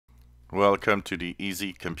Welcome to the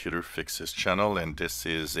Easy Computer Fixes channel, and this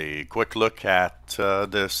is a quick look at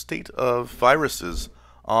the state of viruses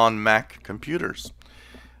on Mac computers.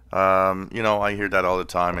 I hear that all the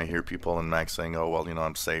time. I hear people on Mac saying, oh, well,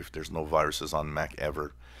 I'm safe. There's no viruses on Mac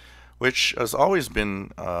ever, which has always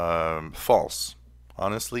been false.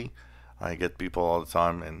 Honestly, I get people all the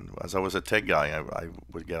time, and as I was a tech guy, I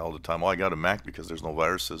would get all the time, oh, I got a Mac because there's no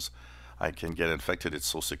viruses. I can get infected. It's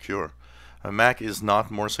so secure. A Mac is not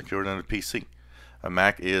more secure than a PC. A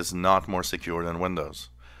Mac is not more secure than Windows.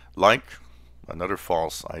 Like another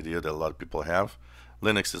false idea that a lot of people have,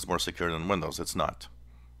 Linux is more secure than Windows. It's not.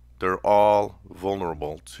 They're all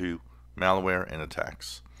vulnerable to malware and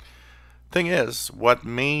attacks. Thing is, what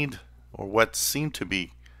seemed to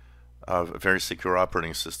be a very secure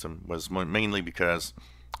operating system was mainly because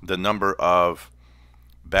the number of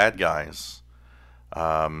bad guys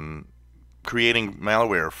creating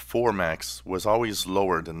malware for Macs was always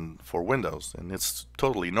lower than for Windows, and it's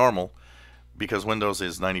totally normal because Windows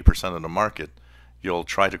is 90% of the market. You'll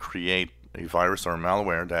try to create a virus or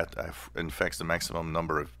malware that infects the maximum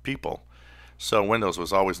number of people. So Windows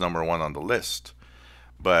was always number one on the list,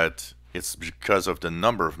 but it's because of the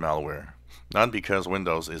number of malware, not because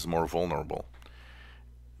Windows is more vulnerable.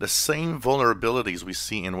 The same vulnerabilities we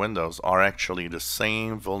see in Windows are actually the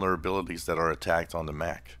same vulnerabilities that are attacked on the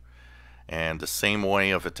Mac. And the same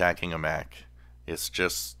way of attacking a Mac. It's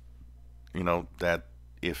just, that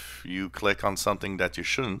if you click on something that you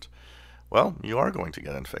shouldn't, well, you are going to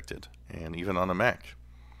get infected, and even on a Mac.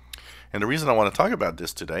 And the reason I want to talk about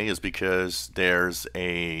this today is because there's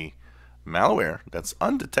a malware that's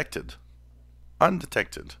undetected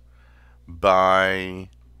by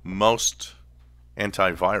most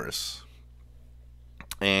antivirus.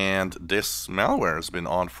 And this malware has been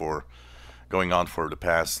going on for the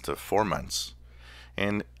past 4 months.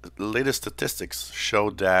 And the latest statistics show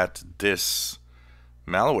that this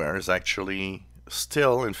malware is actually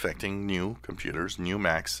still infecting new computers, new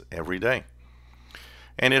Macs every day.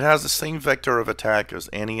 And it has the same vector of attack as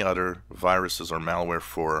any other viruses or malware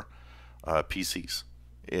for PCs.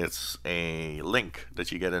 It's a link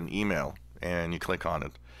that you get in email and you click on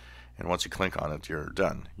it. And once you click on it, you're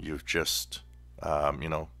done. You've just,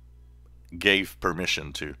 gave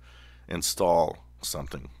permission to install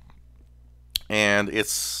something, and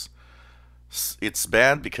it's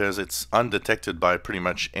bad because it's undetected by pretty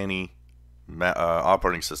much any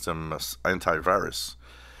operating system antivirus.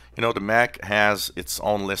 The Mac has its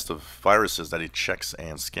own list of viruses that it checks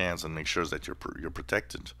and scans and makes sure that you're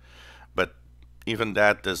protected, but even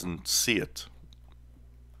that doesn't see it.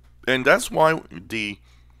 And that's why the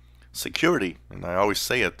security, and I always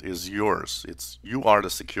say it, is yours. You are the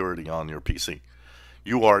security on your PC.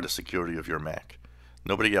 You are the security of your Mac,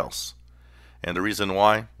 nobody else. And the reason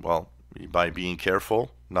why, well, by being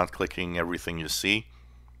careful, not clicking everything you see,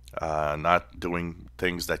 not doing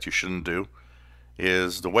things that you shouldn't do,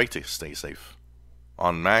 is the way to stay safe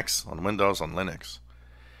on Macs, on Windows, on Linux.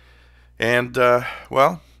 And I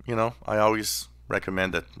always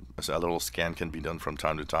recommend that a little scan can be done from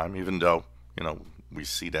time to time, even though we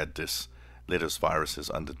see that this latest virus is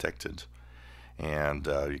undetected. And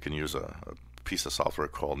you can use a piece of software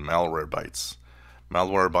called Malware.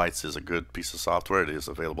 Malware is a good piece of software. It is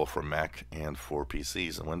available for Mac and for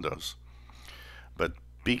PCs and Windows. But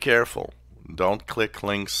be careful. Don't click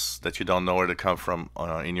links that you don't know where to come from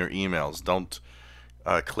in your emails. Don't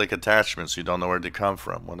click attachments you don't know where they come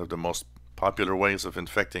from. One of the most popular ways of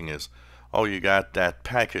infecting is, oh, you got that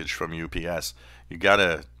package from UPS. You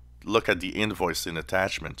gotta look at the invoice in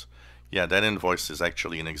attachment. Yeah, that invoice is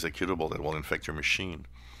actually an executable that will infect your machine.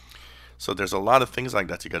 So there's a lot of things like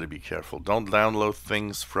that you got to be careful. Don't download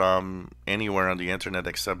things from anywhere on the internet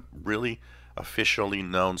except really officially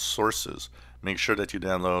known sources. Make sure that you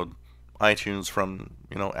download iTunes from,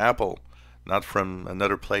 Apple, not from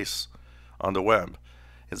another place on the web.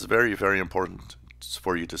 It's very, very important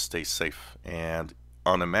for you to stay safe. And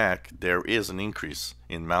on a Mac, there is an increase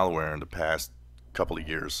in malware in the past couple of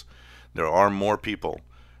years. There are more people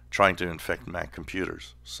trying to infect Mac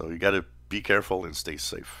computers. So you got to be careful and stay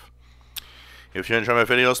safe. If you enjoy my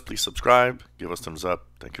videos, please subscribe, give us thumbs up.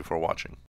 Thank you for watching.